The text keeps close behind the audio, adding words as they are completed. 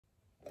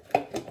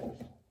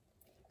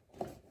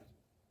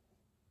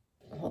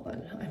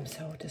I'm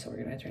so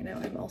disorganized right now.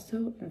 I'm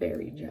also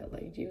very jet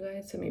lagged, you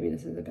guys, so maybe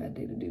this is a bad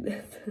day to do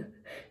this.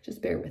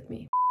 Just bear with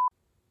me.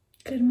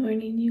 Good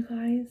morning, you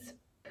guys.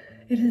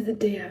 It is the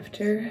day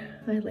after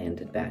I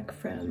landed back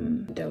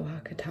from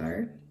Doha,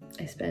 Qatar.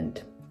 I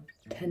spent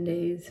 10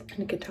 days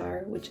in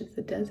Qatar, which is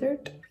the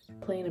desert,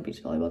 playing a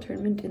beach volleyball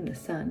tournament in the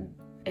sun.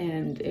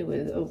 And it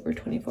was over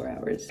 24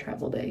 hours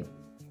travel day,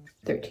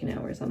 13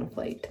 hours on a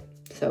flight.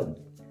 So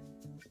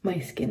my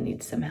skin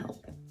needs some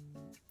help.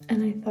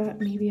 And I thought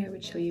maybe I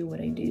would show you what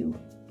I do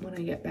when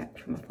I get back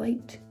from a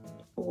flight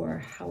or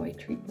how I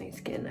treat my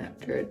skin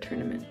after a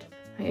tournament.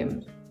 I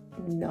am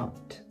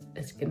not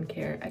a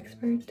skincare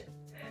expert.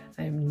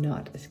 I am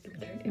not a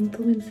skincare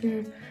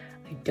influencer.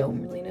 I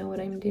don't really know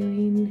what I'm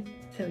doing.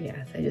 So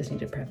yes, I just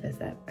need to preface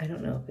that. I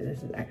don't know if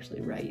this is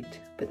actually right,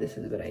 but this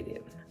is what I do.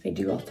 I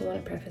do also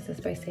want to preface this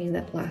by saying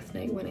that last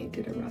night when I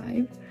did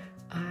arrive,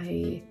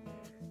 I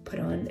put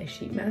on a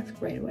sheet mask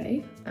right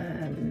away.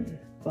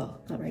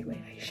 Well, not right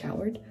away, I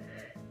showered.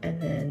 And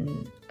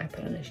then I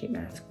put on a sheet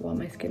mask while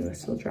my skin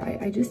was still dry.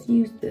 I just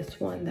used this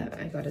one that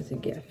I got as a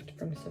gift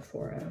from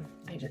Sephora.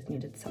 I just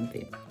needed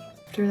something.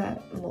 After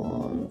that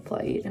long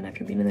flight and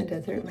after being in the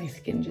desert, my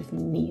skin just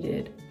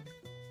needed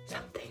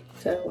something.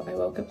 So I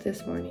woke up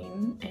this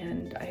morning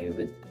and I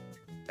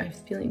was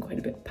feeling quite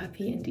a bit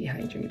puffy and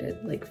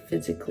dehydrated, like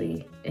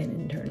physically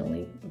and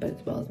internally, but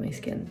as well as my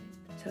skin.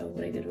 So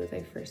what I did was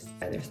I first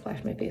either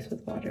splashed my face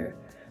with water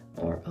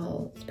or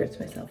I'll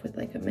spritz myself with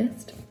like a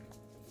mist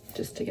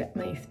just to get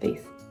my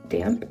face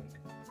damp.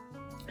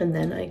 And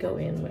then I go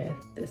in with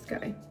this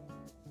guy,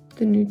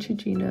 the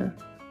Neutrogena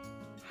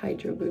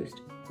Hydro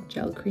Boost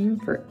Gel Cream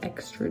for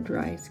extra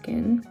dry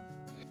skin.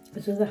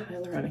 This is a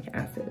hyaluronic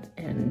acid,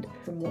 and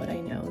from what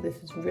I know, this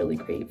is really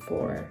great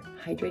for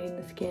hydrating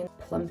the skin,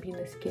 plumping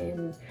the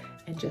skin,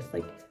 and just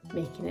like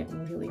making it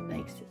really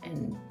nice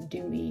and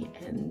dewy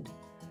and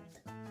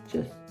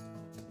just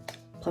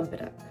plump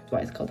it up. That's why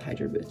it's called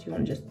Hydro Boost. You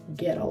want to just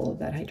get all of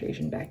that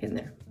hydration back in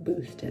there,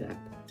 boost it up.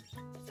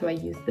 So I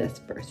use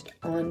this first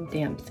on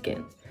damp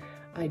skin.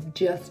 I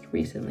just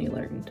recently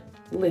learned,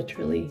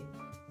 literally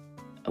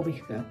a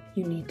week ago,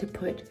 you need to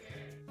put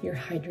your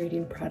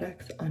hydrating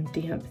products on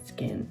damp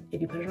skin.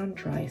 If you put it on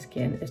dry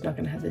skin, it's not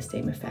gonna have the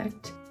same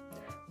effect.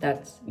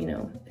 That's, you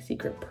know, a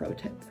secret pro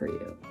tip for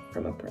you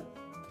from a pro.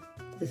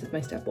 This is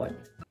my step one.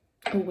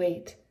 Oh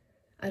wait,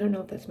 I don't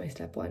know if that's my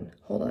step one.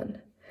 Hold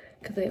on,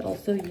 because I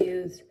also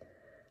use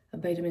a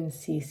vitamin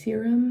C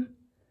serum.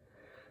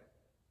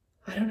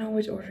 I don't know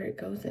which order it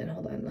goes in.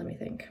 Hold on, let me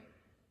think.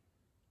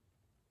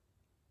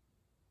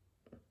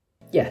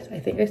 Yes, I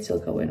think I still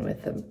go in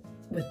with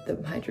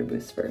the Hydro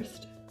Boost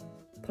first.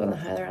 Put on the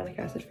hyaluronic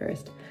acid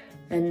first,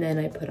 and then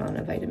I put on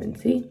a vitamin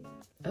C.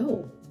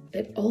 Oh,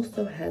 it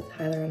also has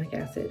hyaluronic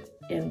acid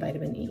and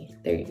vitamin E.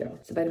 There you go.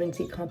 It's a vitamin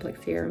C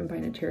complex serum by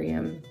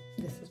Naturium.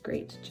 This is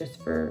great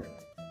just for,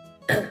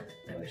 I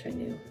wish I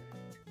knew.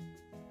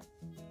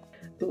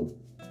 Ooh,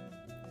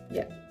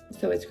 yeah.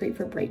 So it's great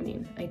for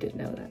brightening. I did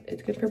know that.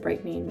 It's good for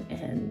brightening,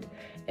 and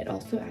it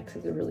also acts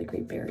as a really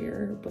great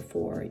barrier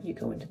before you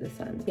go into the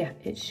sun. Yeah,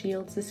 it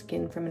shields the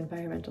skin from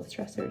environmental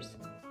stressors.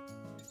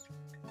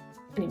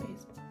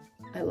 Anyways,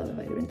 I love a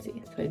vitamin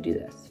C, so I do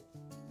this.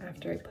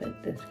 After I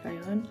put this guy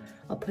on,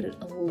 I'll put it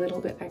a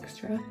little bit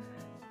extra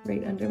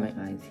right under my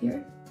eyes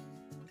here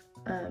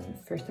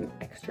for some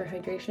extra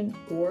hydration,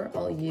 or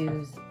I'll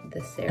use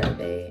the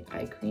CeraVe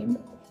eye cream.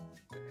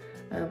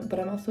 But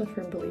I'm also a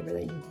firm believer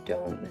that you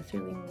don't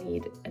necessarily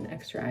need an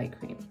extra eye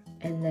cream.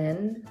 And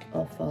then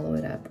I'll follow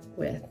it up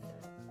with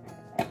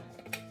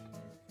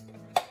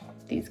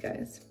these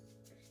guys.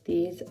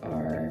 These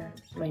are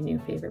my new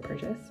favorite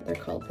purchase. They're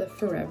called the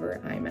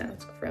Forever Eye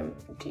Mask from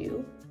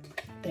Dieux.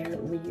 They're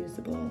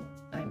reusable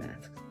eye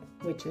masks,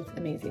 which is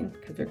amazing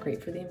because they're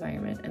great for the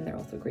environment and they're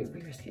also great for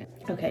your skin.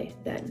 Okay,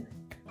 then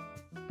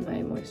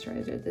my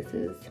moisturizer. This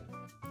is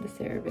the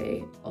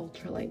CeraVe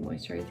Ultralight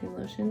Moisturizing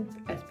Lotion,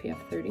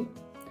 SPF 30.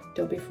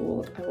 Don't be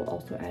fooled, I will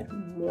also add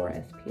more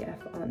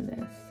SPF on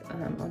this,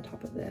 on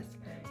top of this,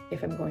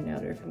 if I'm going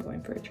out or if I'm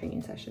going for a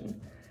training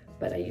session.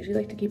 But I usually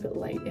like to keep it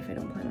light if I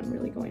don't plan on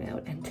really going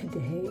out, and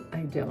today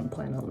I don't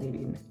plan on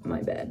leaving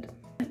my bed.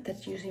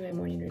 That's usually my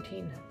morning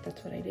routine.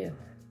 That's what I do.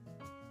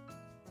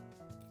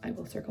 I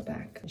will circle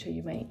back and show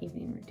you my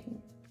evening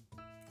routine.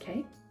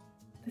 Okay?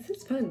 This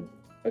is fun.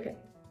 Okay,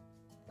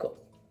 cool.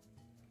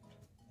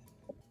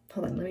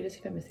 Hold on, let me just see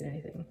if I'm missing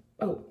anything.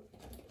 Oh,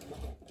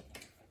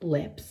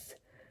 lips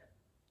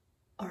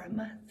are a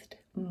must.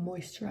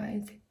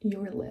 Moisturize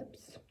your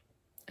lips.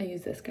 I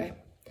use this guy.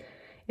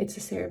 It's a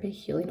CeraVe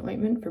healing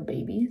ointment for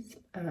babies.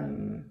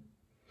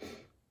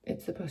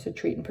 It's supposed to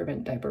treat and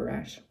prevent diaper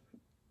rash.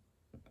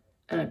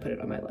 And I put it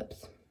on my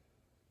lips.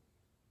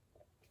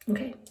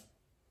 Okay,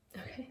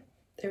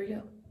 there we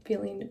go.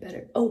 Feeling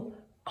better. Oh,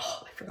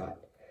 I forgot.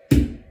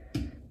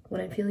 When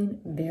I'm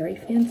feeling very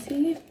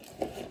fancy,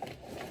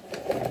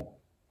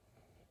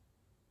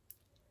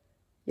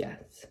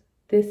 yes,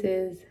 this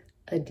is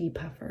a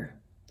depuffer.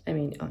 I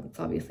mean, it's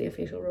obviously a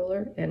facial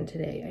roller, and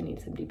today I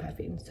need some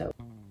depuffing, so.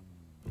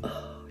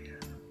 Oh yeah,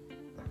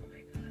 oh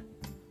my God,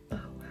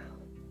 oh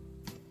wow.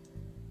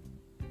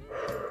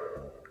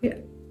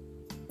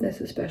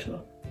 is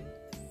special.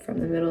 From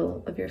the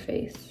middle of your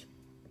face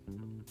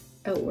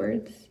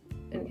outwards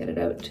and get it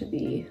out to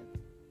the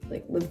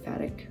like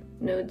lymphatic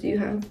nodes you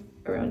have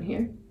around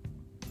here.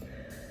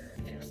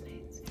 It feels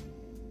nice.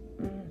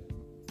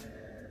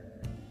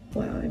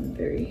 Wow, I'm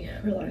very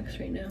relaxed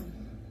right now.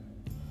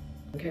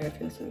 Okay, I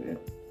feel so good.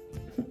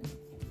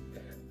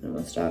 I'm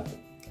gonna stop.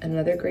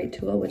 Another great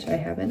tool, which I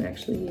haven't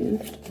actually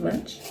used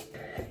much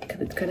because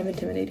it's kind of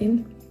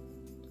intimidating.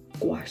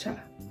 Guasha.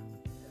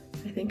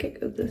 I think it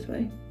goes this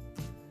way.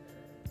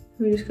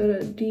 We just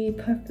gotta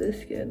depuff the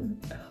skin.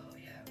 Oh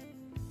yeah.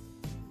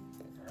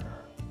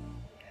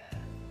 Yeah,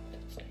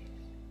 that's nice.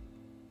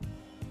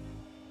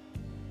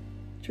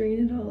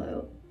 Drain it all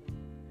out.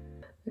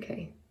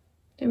 Okay,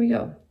 there we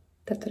go.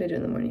 That's what I do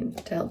in the morning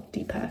to help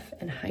depuff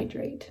and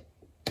hydrate.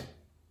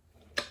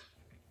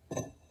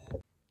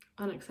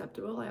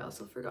 Unacceptable. I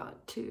also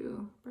forgot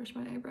to brush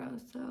my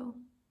eyebrows, so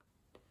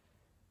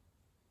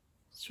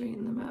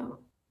straighten them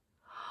out.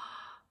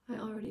 I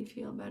already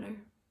feel better.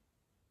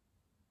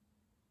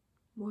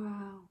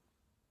 Wow.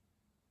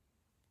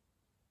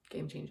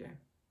 Game changer.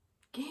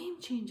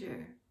 Game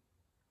changer.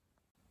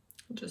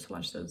 Just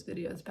watch those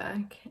videos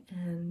back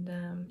and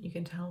you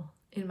can tell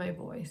in my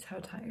voice how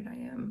tired I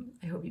am.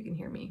 I hope you can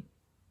hear me.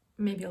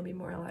 Maybe I'll be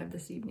more alive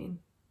this evening.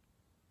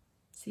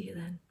 See you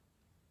then.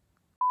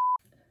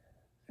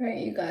 All right,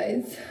 you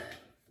guys,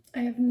 I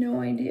have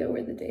no idea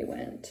where the day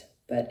went,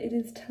 but it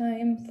is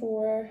time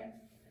for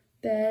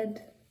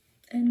bed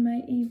and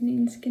my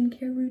evening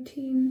skincare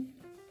routine.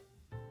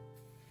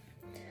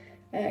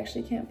 I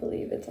actually can't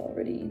believe it's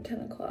already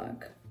 10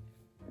 o'clock.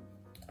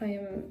 I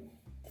am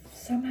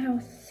somehow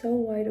so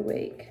wide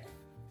awake,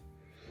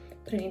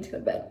 but I need to go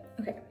to bed.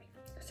 Okay,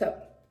 so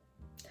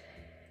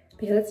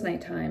because it's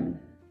nighttime,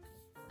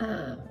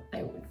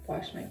 I would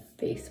wash my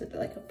face with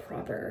like a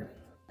proper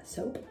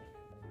soap.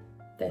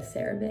 The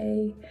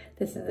CeraVe,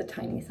 this is a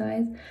tiny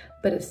size,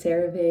 but a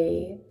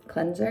CeraVe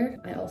cleanser.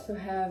 I also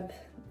have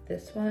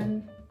this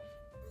one.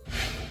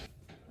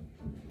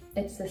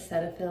 It's the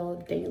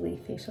Cetaphil Daily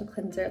Facial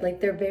Cleanser. Like,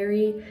 they're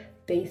very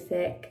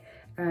basic,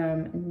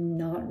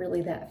 not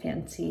really that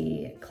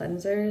fancy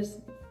cleansers.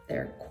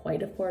 They're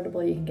quite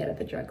affordable. You can get at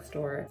the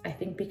drugstore. I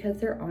think because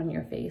they're on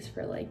your face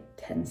for like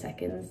 10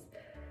 seconds,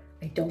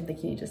 I don't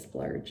think you need to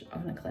splurge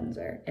on a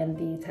cleanser. And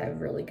these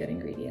have really good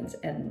ingredients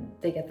and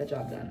they get the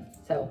job done.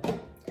 So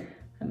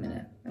I'm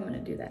gonna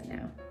do that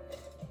now.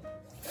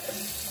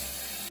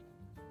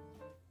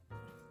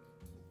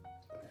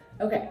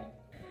 Okay,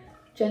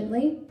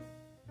 gently,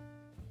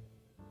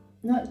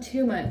 not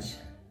too much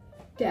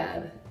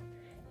dab.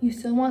 You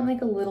still want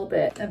like a little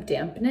bit of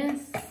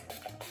dampness.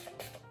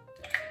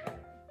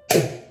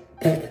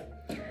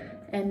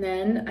 And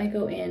then I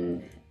go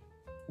in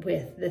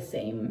with the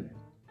same,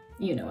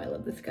 you know I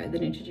love this guy, the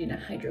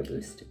Neutrogena Hydro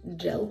Boost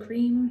Gel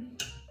Cream.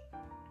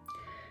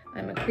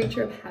 I'm a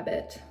creature of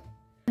habit.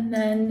 And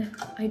then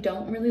I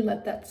don't really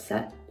let that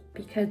set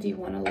because you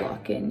want to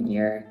lock in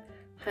your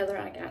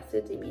hyaluronic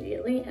acids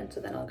immediately. And so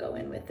then I'll go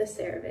in with the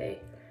CeraVe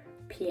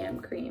PM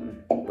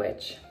Cream,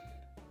 which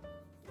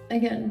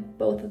again,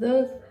 both of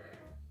those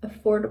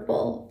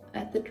affordable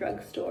at the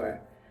drugstore.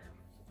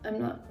 I'm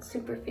not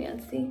super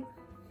fancy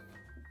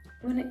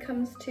when it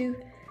comes to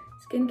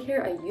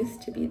skincare. I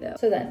used to be though.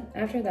 So then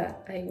after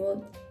that, I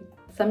will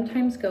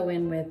sometimes go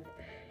in with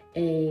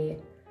a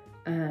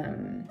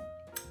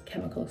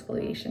chemical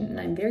exfoliation, and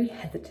I'm very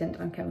hesitant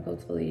on chemical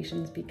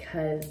exfoliations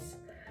because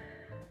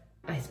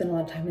I spend a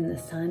lot of time in the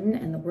sun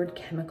and the word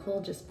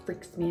chemical just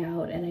freaks me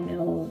out. And I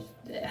know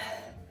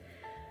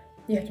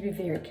you have to be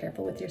very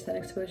careful with your sun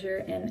exposure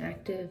and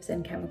actives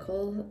and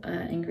chemical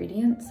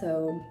ingredients.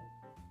 So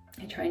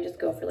I try and just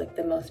go for like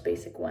the most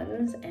basic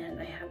ones. And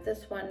I have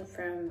this one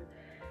from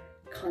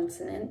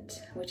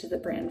Consonant, which is a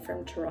brand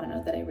from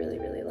Toronto that I really,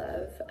 really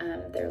love.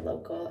 They're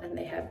local and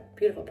they have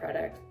beautiful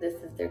products. This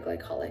is their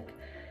glycolic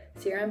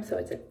serum, so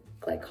it's a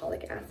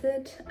glycolic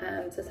acid.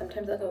 So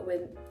sometimes I'll go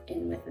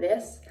in with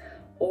this,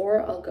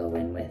 or I'll go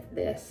in with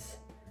this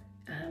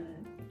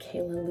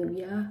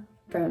Hallelujah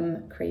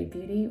from Crave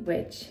Beauty,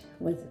 which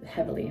was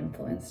heavily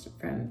influenced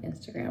from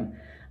Instagram.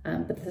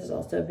 But this is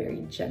also a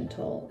very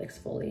gentle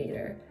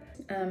exfoliator.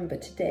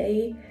 But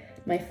today,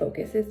 my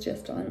focus is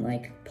just on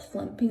like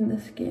plumping the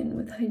skin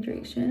with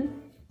hydration.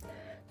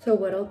 So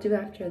what I'll do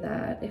after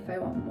that, if I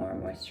want more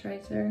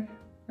moisturizer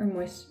or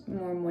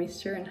more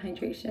moisture and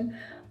hydration,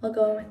 I'll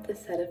go with the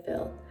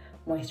Cetaphil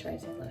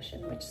Moisturizing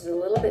Lotion, which is a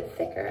little bit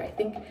thicker. I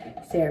think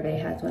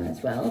CeraVe has one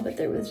as well, but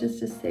there was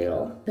just a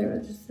sale. There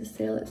was just a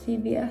sale at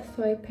CVS,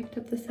 so I picked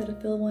up the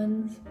Cetaphil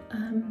ones.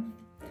 And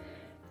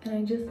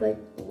I just like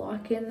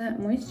lock in that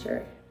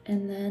moisture,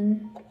 and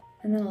then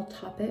I'll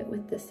top it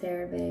with the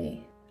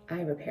CeraVe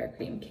Eye Repair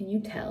Cream. Can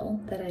you tell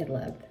that I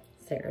love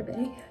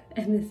CeraVe?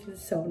 And this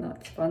is so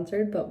not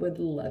sponsored, but would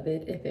love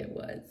it if it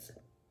was.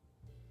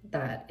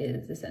 That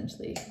is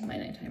essentially my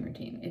nighttime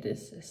routine. It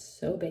is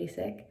so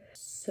basic,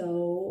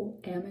 so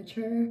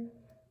amateur,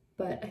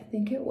 but I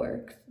think it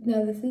works.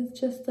 Now this is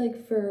just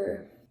like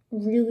for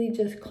really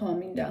just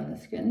calming down the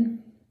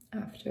skin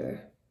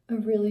after a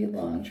really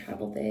long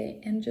travel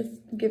day and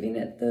just giving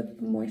it the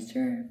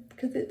moisture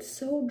because it's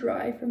so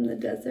dry from the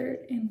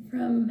desert and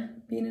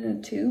from being in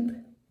a tube.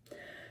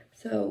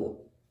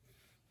 So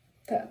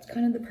that's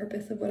kind of the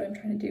purpose of what I'm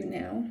trying to do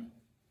now.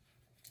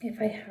 If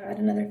I had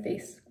another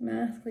face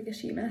mask, like a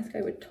sheet mask,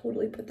 I would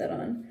totally put that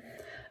on.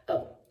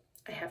 Oh,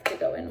 I have to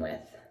go in with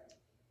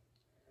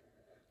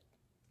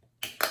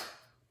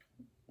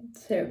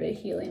CeraVe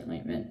Healing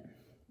Ointment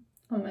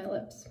on my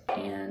lips.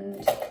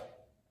 And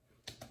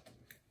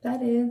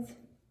that is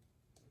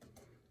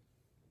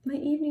my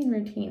evening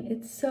routine.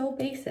 It's so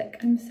basic.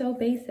 I'm so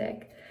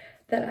basic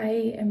that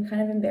I am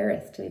kind of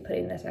embarrassed to be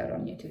putting this out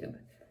on YouTube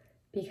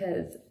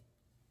because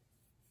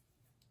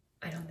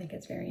I don't think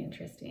it's very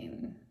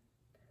interesting.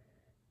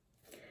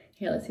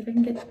 Here, let's see if I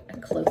can get a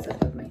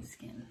close-up of my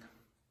skin.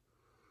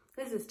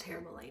 This is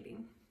terrible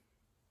lighting.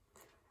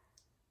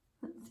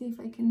 Let's see if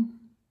I can,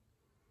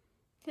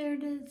 there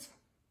it is.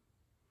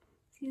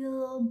 See the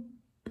little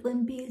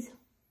blimpies?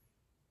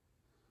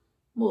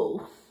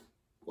 Whoa,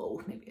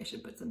 whoa, maybe I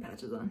should put some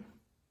patches on.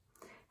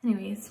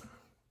 Anyways,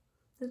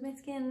 this is my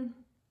skin.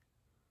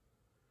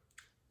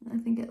 I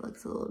think it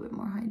looks a little bit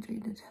more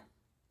hydrated.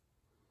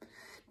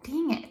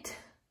 Dang it.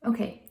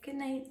 Okay, good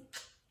night.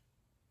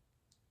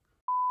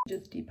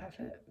 Just depuff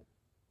it.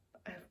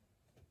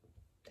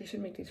 They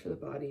should make these for the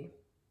body.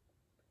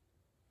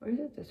 Or is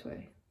it this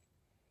way?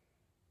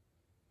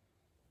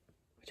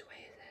 Which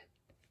way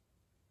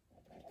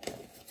is it?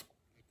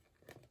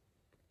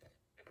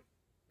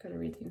 Gotta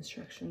read the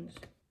instructions.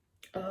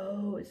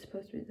 Oh, it's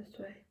supposed to be this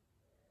way.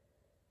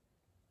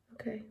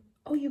 Okay.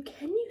 Oh, you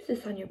can use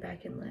this on your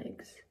back and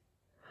legs.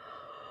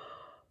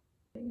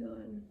 Hang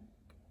on.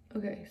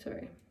 Okay,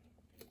 sorry.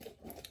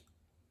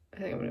 I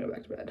think I'm gonna go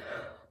back to bed.